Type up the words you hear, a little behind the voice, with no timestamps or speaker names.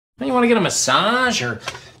Don't you want to get a massage or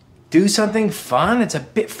do something fun? It's a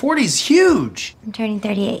bit, 40's huge. I'm turning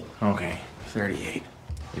 38. Okay, 38.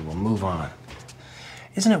 We will move on.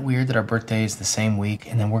 Isn't it weird that our birthday is the same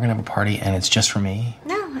week and then we're gonna have a party and it's just for me?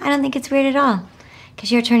 No, I don't think it's weird at all.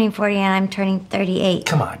 Because you're turning 40 and I'm turning 38.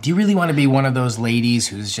 Come on, do you really want to be one of those ladies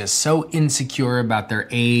who's just so insecure about their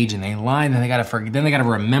age and they lie and then they gotta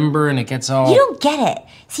remember and it gets all... You don't get it.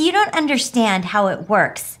 See, you don't understand how it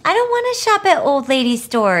works. I don't want to shop at old lady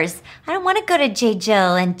stores. I don't want to go to J.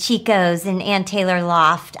 Jill and Chico's and Ann Taylor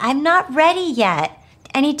Loft. I'm not ready yet.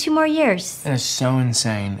 I need 2 more years. That is so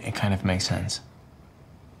insane, it kind of makes sense.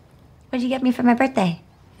 What did you get me for my birthday?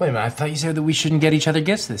 Wait a minute, I thought you said that we shouldn't get each other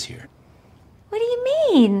gifts this year. What do you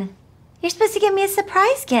mean? You're supposed to get me a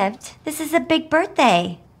surprise gift. This is a big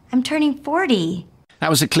birthday. I'm turning 40. That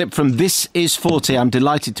was a clip from This Is 40. I'm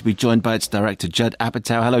delighted to be joined by its director, Judd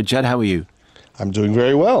Apatow. Hello, Judd. How are you? I'm doing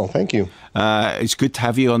very well. Thank you. It's good to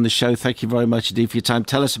have you on the show. Thank you very much indeed for your time.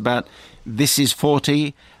 Tell us about This Is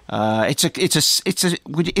 40. Is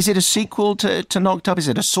it a sequel to Knocked Up? Is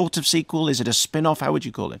it a sort of sequel? Is it a spin-off? How would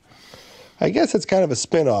you call it? I guess it's kind of a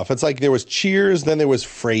spin-off. It's like there was Cheers, then there was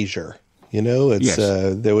Frasier. You know, it's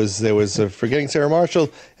Yes. there was Forgetting Sarah Marshall,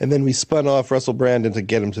 and then we spun off Russell Brand to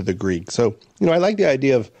Get Him to the Greek. So, you know, I like the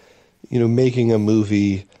idea of, you know, making a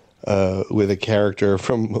movie with a character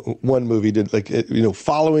from one movie to, like, you know,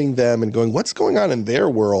 following them and going, what's going on in their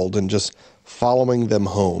world, and just following them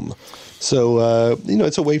home. So, you know,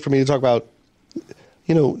 it's a way for me to talk about,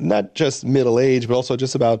 you know, not just middle age, but also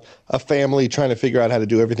just about a family trying to figure out how to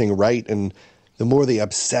do everything right, and the more they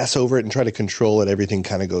obsess over it and try to control it, everything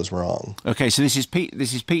kind of goes wrong. Okay, so this is Pete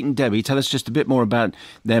and Debbie. Tell us just a bit more about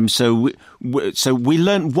them. So we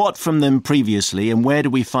learned what from them previously, and where do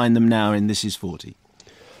we find them now in This Is 40?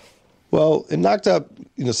 Well, in Knocked Up,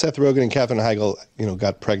 you know, Seth Rogen and Katherine Heigl, you know,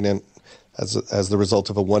 got pregnant as the result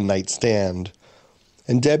of a one-night stand.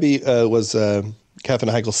 And Debbie was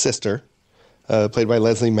Katherine Heigl's sister, played by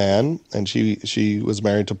Leslie Mann, and she was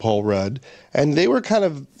married to Paul Rudd. And they were kind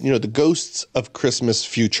of, you know, the ghosts of Christmas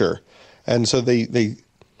future. And so they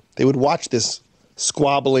would watch this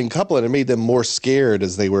squabbling couple, and it made them more scared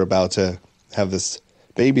as they were about to have this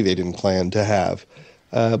baby they didn't plan to have.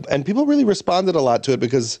 And people really responded a lot to it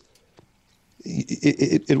because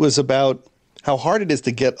it was about how hard it is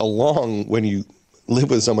to get along when you live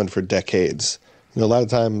with someone for decades. You know, a lot of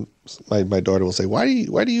times my daughter will say, why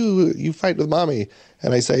do you fight with mommy?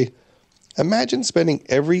 And I say, imagine spending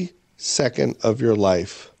every second of your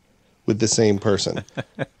life with the same person.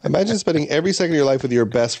 Imagine spending every second of your life with your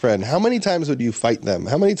best friend. How many times would you fight them?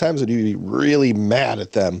 How many times would you be really mad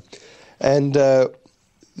at them? And,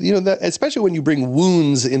 you know, that, especially when you bring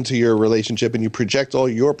wounds into your relationship and you project all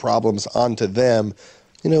your problems onto them,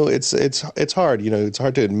 you know, it's hard. You know, it's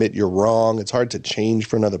hard to admit you're wrong. It's hard to change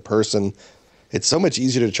for another person. It's so much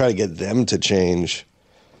easier to try to get them to change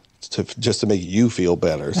just to make you feel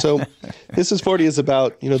better. So This Is 40 is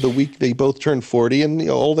about, you know, the week they both turn 40 and, you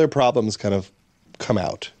know, all their problems kind of come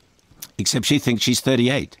out. Except she thinks she's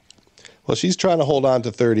 38. Well, she's trying to hold on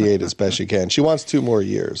to 38 as best she can. She wants 2 more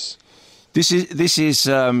years. This is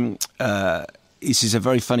a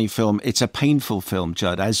very funny film. It's a painful film,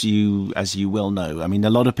 Judd, as you well know. I mean, a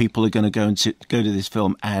lot of people are going to go to this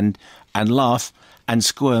film and laugh and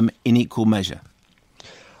squirm in equal measure.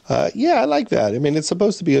 Yeah, I like that. I mean, it's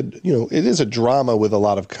supposed to be it is a drama with a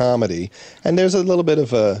lot of comedy, and there's a little bit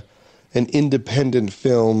of an independent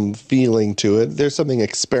film feeling to it. There's something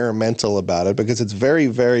experimental about it because it's very,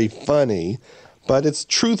 very funny, but it's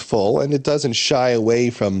truthful and it doesn't shy away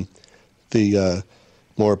from the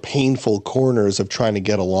more painful corners of trying to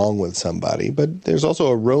get along with somebody. But there's also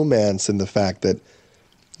a romance in the fact that,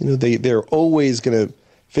 you know, they're always going to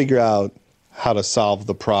figure out how to solve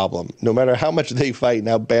the problem. No matter how much they fight and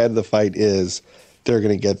how bad the fight is, they're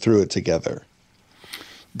going to get through it together.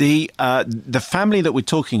 The family that we're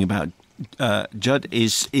talking about, Judd,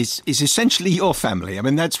 is essentially your family. I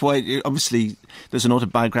mean, that's why obviously there's an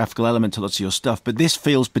autobiographical element to lots of your stuff, but this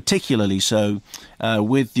feels particularly so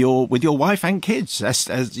with your wife and kids,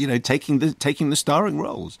 as you know, taking the starring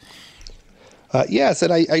roles. Yes,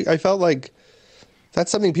 and I felt like that's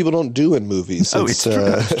something people don't do in movies. Oh, it's true.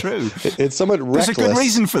 It's true. It's somewhat reckless. There's a good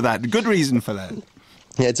reason for that. Good reason for that.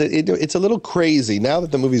 Yeah, it's a little crazy. Now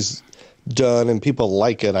that the movie's done and people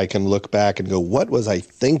like it, I can look back and go, what was I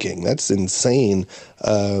thinking? That's insane.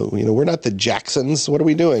 You know, we're not the Jacksons. What are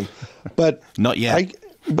we doing? But not yet.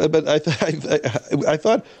 But I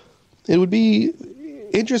thought it would be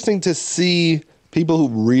interesting to see people who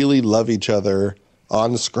really love each other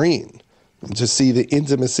on screen, to see the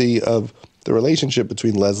intimacy of the relationship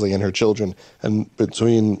between Leslie and her children and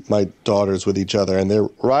between my daughters with each other and their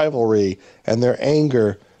rivalry and their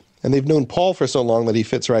anger. And they've known Paul for so long that he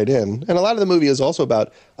fits right in. And a lot of the movie is also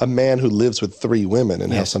about a man who lives with 3 women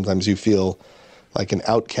and how sometimes you feel like an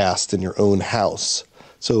outcast in your own house.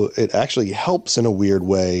 So it actually helps in a weird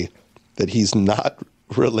way that he's not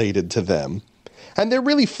related to them. And they're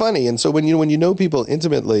really funny. And so when you know people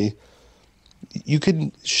intimately, you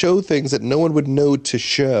can show things that no one would know to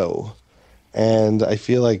show. And I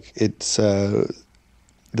feel like it's the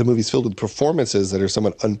movie's filled with performances that are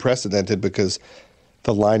somewhat unprecedented because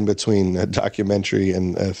the line between documentary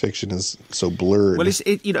and fiction is so blurred. Well,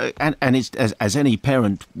 and it's as any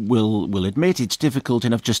parent will admit, it's difficult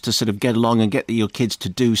enough just to sort of get along and get your kids to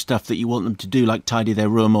do stuff that you want them to do, like tidy their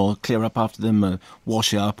room or clear up after them, or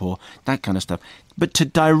wash up or that kind of stuff. But to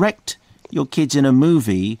direct your kids in a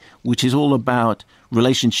movie which is all about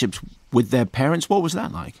relationships with their parents, what was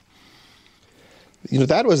that like?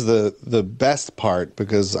 That was the best part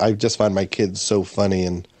because I just find my kids so funny.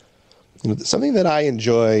 And something that I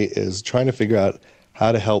enjoy is trying to figure out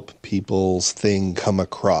how to help people's thing come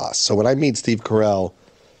across. So when I meet Steve Carell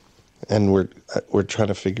and we're trying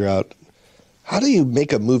to figure out how do you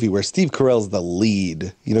make a movie where Steve Carell's the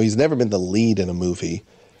lead? He's never been the lead in a movie.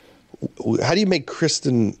 How do you make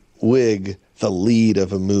Kristen Wiig the lead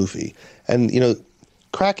of a movie? And,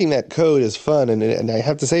 cracking that code is fun. And I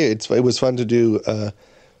have to say, it was fun to do,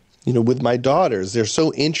 with my daughters. They're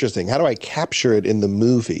so interesting. How do I capture it in the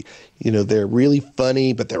movie? They're really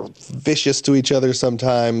funny, but they're vicious to each other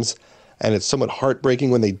sometimes. And it's somewhat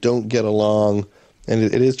heartbreaking when they don't get along. And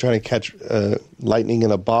it is trying to catch lightning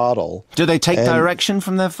in a bottle. Do they take direction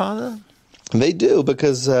from their father? They do,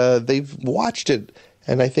 because they've watched it.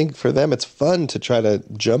 And I think for them, it's fun to try to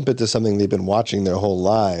jump into something they've been watching their whole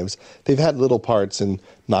lives. They've had little parts in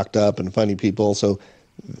Knocked Up and Funny People. So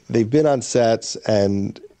they've been on sets,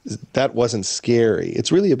 and that wasn't scary.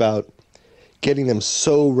 It's really about getting them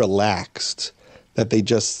so relaxed that they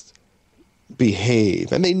just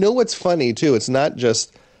behave. And they know what's funny, too. It's not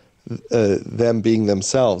just them being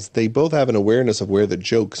themselves. They both have an awareness of where the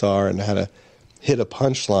jokes are and how to hit a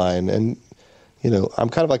punchline. And I'm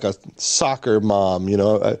kind of like a soccer mom,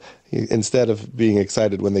 instead of being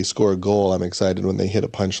excited when they score a goal, I'm excited when they hit a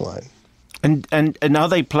punchline. And are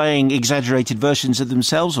they playing exaggerated versions of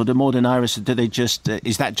themselves, or more than Iris, do they just,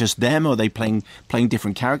 is that just them, or are they playing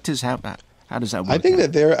different characters? How does that work? I think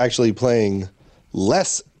that they're actually playing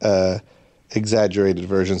less exaggerated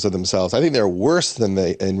versions of themselves. I think they're worse than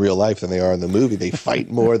they in real life than they are in the movie. They fight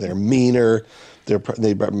more, they're meaner.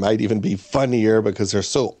 They might even be funnier because they're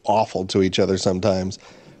so awful to each other sometimes.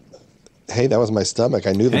 Hey, that was my stomach.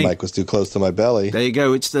 I knew the mic was too close to my belly. There you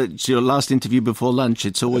go. It's your last interview before lunch.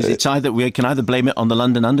 It's either we can either blame it on the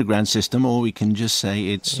London Underground system, or we can just say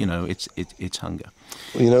it's hunger.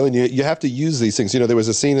 And you have to use these things. There was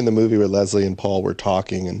a scene in the movie where Leslie and Paul were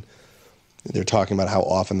talking, and they're talking about how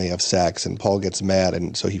often they have sex, and Paul gets mad,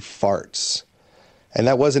 and so he farts. And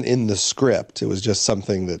that wasn't in the script. It was just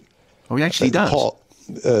something that. Oh, he actually does. Paul,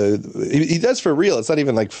 he does for real. It's not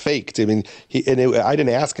even like faked. I mean, I didn't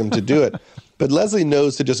ask him to do it, but Leslie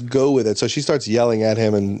knows to just go with it. So she starts yelling at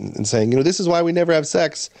him and saying, this is why we never have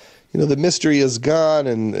sex. The mystery is gone,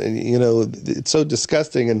 and it's so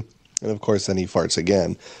disgusting. And of course, then he farts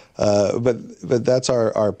again. But that's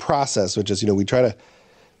our process, which is, we try to,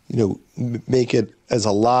 make it as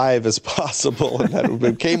alive as possible. And that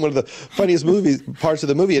became one of the funniest parts of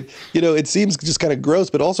the movie. It seems just kind of gross,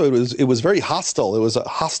 but also it was very hostile. It was a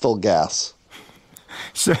hostile gas.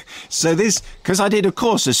 So this, because I did, of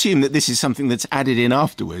course, assume that this is something that's added in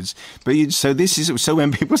afterwards. But so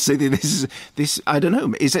when people say that this, I don't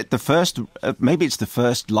know, is it the first? Maybe it's the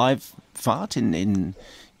first live fart in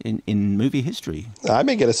movie history. I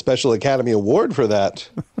may get a special Academy Award for that.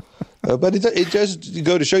 But it does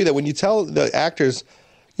go to show you that when you tell the actors,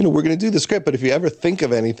 we're going to do the script, but if you ever think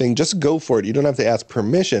of anything, just go for it. You don't have to ask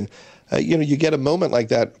permission. You get a moment like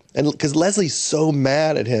that. And because Leslie's so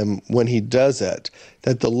mad at him when he does it,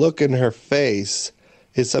 that the look in her face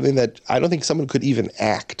is something that I don't think someone could even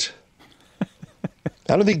act.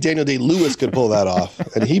 I don't think Daniel Day-Lewis could pull that off.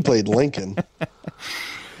 And he played Lincoln.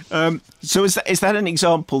 So is that an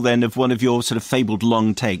example then of one of your sort of fabled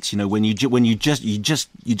long takes? When you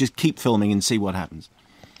just keep filming and see what happens.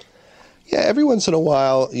 Yeah, every once in a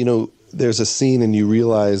while, there's a scene and you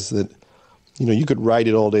realize that, you could write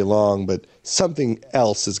it all day long, but something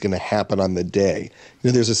else is going to happen on the day.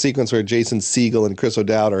 There's a sequence where Jason Segel and Chris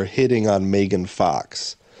O'Dowd are hitting on Megan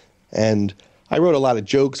Fox, and I wrote a lot of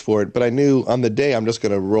jokes for it, but I knew on the day I'm just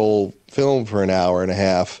going to roll film for an hour and a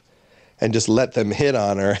half. and just let them hit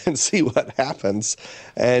on her and see what happens.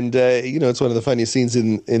 And, it's one of the funniest scenes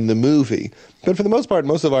in the movie. But for the most part,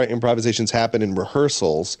 most of our improvisations happen in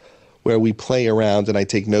rehearsals where we play around and I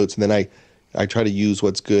take notes, and then I try to use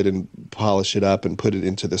what's good and polish it up and put it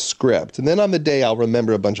into the script. And then on the day, I'll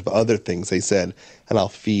remember a bunch of other things they said, and I'll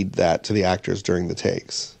feed that to the actors during the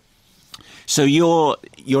takes. So you're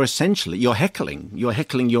essentially heckling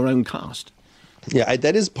your own cast. Yeah,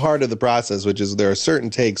 that is part of the process, which is there are certain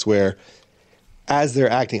takes where, as they're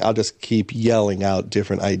acting, I'll just keep yelling out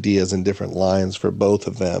different ideas and different lines for both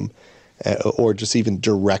of them, or just even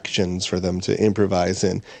directions for them to improvise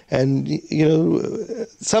in. And,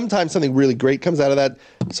 sometimes something really great comes out of that.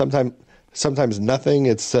 Sometimes nothing.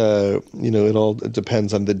 It's, it all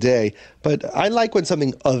depends on the day. But I like when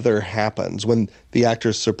something other happens, when the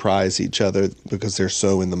actors surprise each other because they're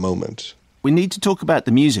so in the moment. We need to talk about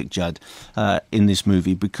the music, Judd, in this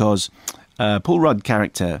movie, because Paul Rudd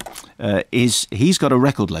character he's got a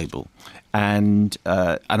record label. And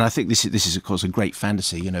I think this is of course a great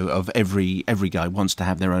fantasy, of every guy wants to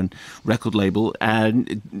have their own record label.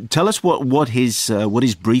 And tell us what his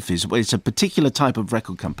brief is. It's a particular type of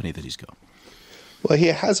record company that he's got. Well, he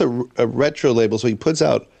has a retro label, so he puts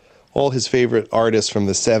out all his favorite artists from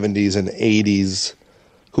the 70s and 80s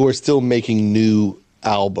who are still making new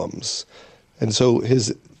albums. And so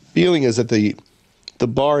his feeling is that the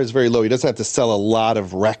bar is very low. He doesn't have to sell a lot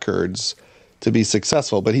of records to be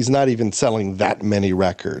successful, but he's not even selling that many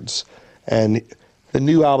records. And the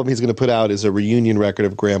new album he's going to put out is a reunion record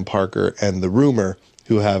of Graham Parker and The Rumor,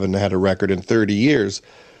 who haven't had a record in 30 years.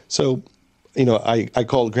 So, I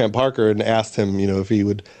called Graham Parker and asked him, if he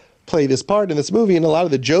would play this part in this movie. And a lot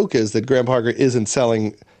of the joke is that Graham Parker isn't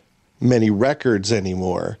selling many records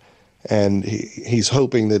anymore. And he's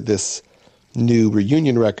hoping that this new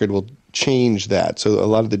reunion record will change that. So a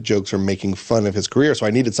lot of the jokes are making fun of his career. So I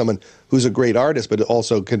needed someone who's a great artist, but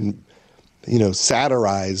also can,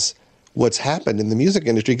 satirize what's happened in the music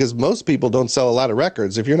industry, because most people don't sell a lot of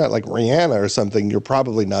records. If you're not like Rihanna or something, you're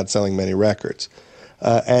probably not selling many records.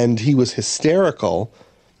 And he was hysterical.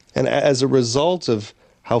 And as a result of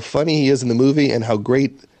how funny he is in the movie and how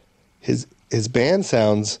great his band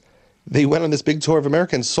sounds, they went on this big tour of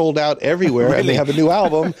America and sold out everywhere. Really? And they have a new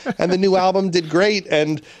album, and the new album did great.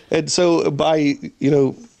 And so by,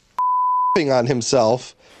 on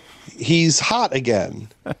himself, he's hot again.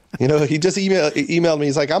 He just emailed me.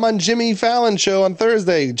 He's like, I'm on Jimmy Fallon's show on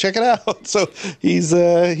Thursday. Check it out. So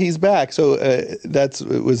he's back. So it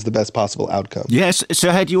was the best possible outcome. Yes. So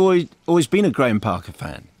had you always been a Graham Parker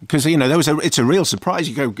fan? Because it's a real surprise.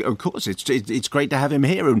 You go, of course, it's great to have him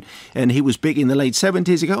here, and he was big in the late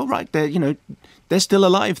 70s. You go, all right, they're still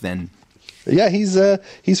alive then. Yeah,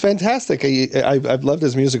 he's fantastic. I've loved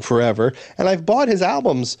his music forever, and I've bought his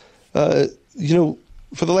albums.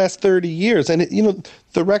 For the last 30 years. And,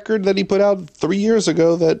 the record that he put out 3 years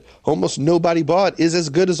ago that almost nobody bought is as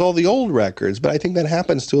good as all the old records. But I think that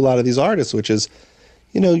happens to a lot of these artists, which is,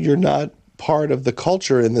 you're not part of the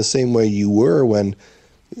culture in the same way you were when,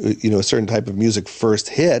 a certain type of music first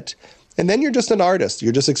hit. And then you're just an artist.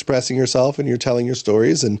 You're just expressing yourself and you're telling your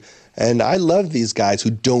stories. And I love these guys who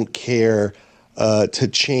don't care to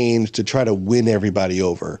change, to try to win everybody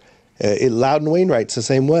over. Loudon Wainwright's the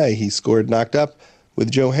same way. He scored Knocked Up with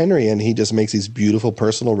Joe Henry, and he just makes these beautiful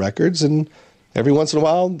personal records, and every once in a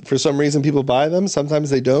while, for some reason, people buy them. Sometimes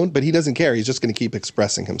they don't, but he doesn't care. He's just going to keep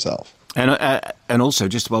expressing himself. And also,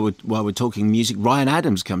 just while we're talking music, Ryan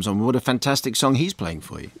Adams comes on. What a fantastic song he's playing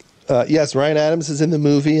for you. Yes, Ryan Adams is in the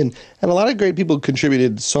movie, and a lot of great people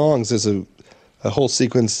contributed songs. There's a whole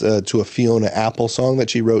sequence to a Fiona Apple song that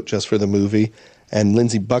she wrote just for the movie, and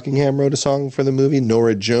Lindsey Buckingham wrote a song for the movie.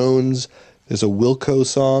 Norah Jones. There's a Wilco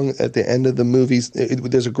song at the end of the movies.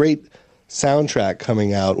 There's a great soundtrack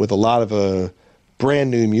coming out with a lot of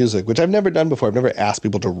brand new music, which I've never done before. I've never asked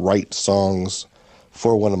people to write songs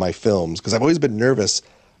for one of my films because I've always been nervous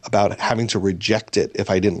about having to reject it if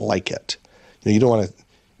I didn't like it. You don't want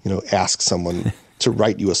to, ask someone to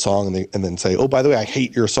write you a song and then say, oh, by the way, I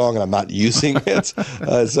hate your song and I'm not using it.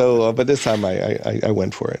 But this time I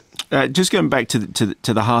went for it. Just going back to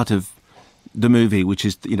the heart of the movie, which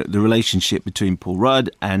is the relationship between Paul Rudd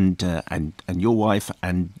and your wife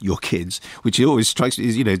and your kids, which always strikes me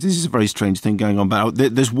as this is a very strange thing going on. But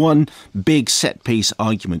there's one big set piece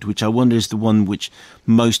argument, which I wonder is the one which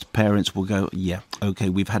most parents will go, yeah, okay,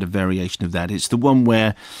 we've had a variation of that. It's the one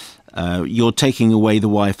where you're taking away the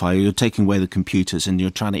Wi-Fi, or you're taking away the computers, and you're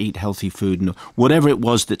trying to eat healthy food, and whatever it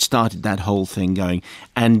was that started that whole thing going.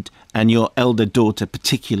 And your elder daughter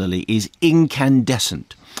particularly is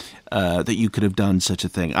incandescent that you could have done such a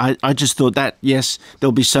thing. I just thought that, yes,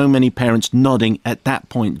 there'll be so many parents nodding at that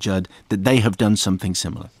point, Judd, that they have done something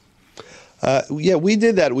similar. Yeah, we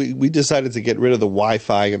did that. We decided to get rid of the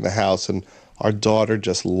Wi-Fi in the house, and our daughter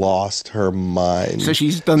just lost her mind. So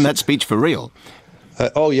she's done that speech for real.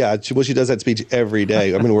 Oh, yeah. She does that speech every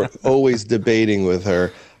day. I mean, we're always debating with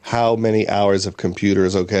her how many hours of computer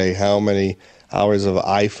is okay, how many hours of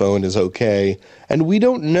iPhone is okay. And we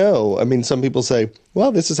don't know. I mean, some people say,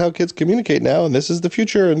 well, this is how kids communicate now, and this is the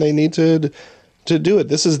future, and they need to do it.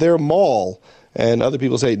 This is their mall. And other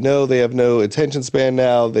people say, no, they have no attention span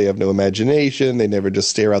now. They have no imagination. They never just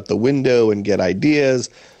stare out the window and get ideas.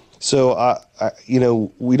 So,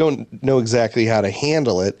 we don't know exactly how to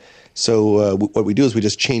handle it. So what we do is we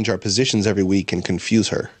just change our positions every week and confuse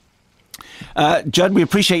her. Judd, we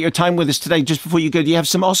appreciate your time with us today. Just before you go, do you have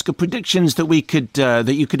some Oscar predictions that we could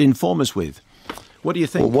that you could inform us with? What do you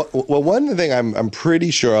think? Well, one thing I'm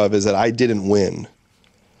pretty sure of is that I didn't win.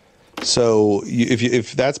 So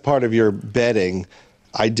if that's part of your betting,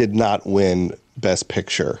 I did not win Best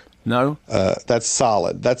Picture. No? That's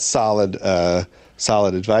solid. That's solid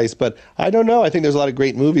advice. But I don't know. I think there's a lot of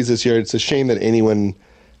great movies this year. It's a shame that anyone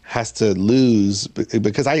has to lose,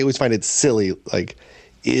 because I always find it silly. Like,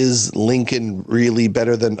 is Lincoln really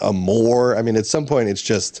better than Amour? I mean, at some point, it's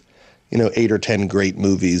just, 8 or 10 great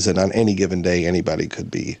movies, and on any given day, anybody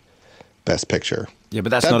could be Best Picture. Yeah, but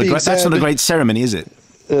that's not a great ceremony, is it?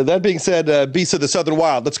 That being said, Beasts of the Southern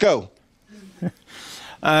Wild, let's go.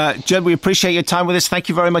 Judd, we appreciate your time with us. Thank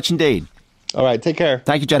you very much indeed. All right, take care.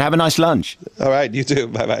 Thank you, Judd. Have a nice lunch. All right, you too.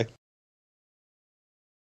 Bye-bye.